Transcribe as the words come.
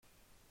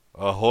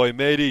Ahoy,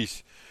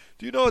 mateys!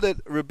 Do you know that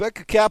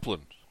Rebecca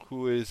Kaplan,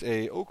 who is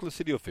a Oakland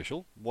City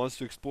official, wants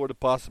to explore the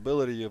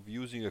possibility of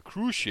using a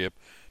cruise ship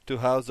to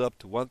house up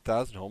to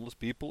 1,000 homeless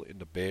people in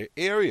the Bay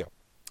Area,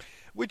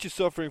 which is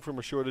suffering from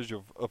a shortage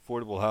of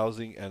affordable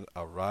housing and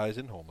a rise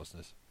in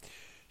homelessness.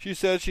 She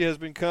said she has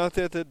been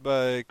contacted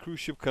by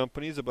cruise ship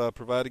companies about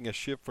providing a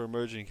ship for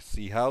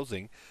emergency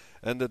housing,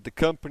 and that the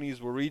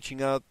companies were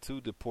reaching out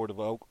to the Port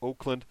of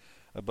Oakland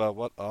about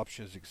what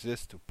options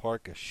exist to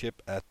park a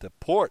ship at the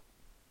port.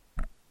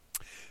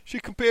 She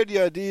compared the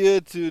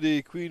idea to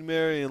the Queen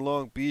Mary in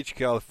Long Beach,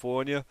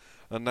 California,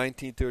 a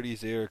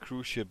 1930s era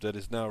cruise ship that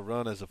is now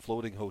run as a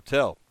floating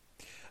hotel.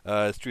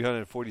 It's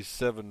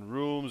 347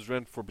 rooms,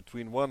 rent for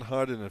between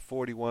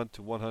 $141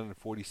 to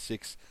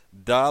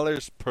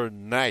 $146 per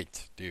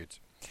night, dudes.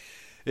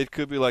 It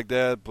could be like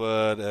that,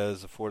 but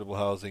as affordable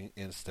housing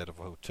instead of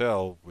a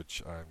hotel,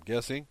 which I'm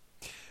guessing.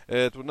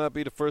 It would not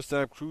be the first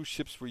time cruise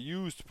ships were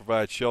used to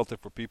provide shelter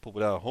for people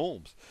without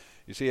homes.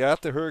 You see,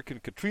 after Hurricane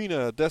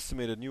Katrina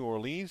decimated New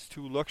Orleans,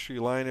 two luxury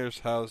liners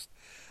housed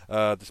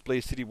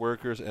displaced city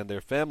workers and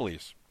their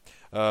families.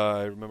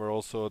 I remember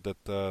also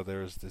that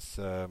there's this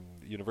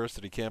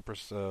university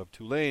campus of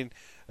Tulane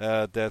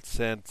that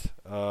sent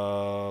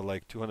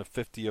like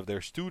 250 of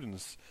their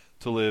students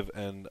to live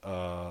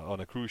on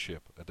a cruise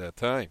ship at that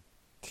time.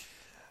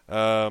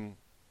 Um,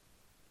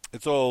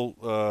 it's all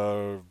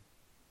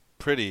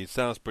pretty. It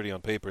sounds pretty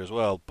on paper as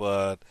well,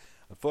 but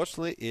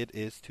unfortunately, it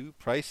is too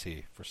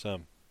pricey for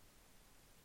some.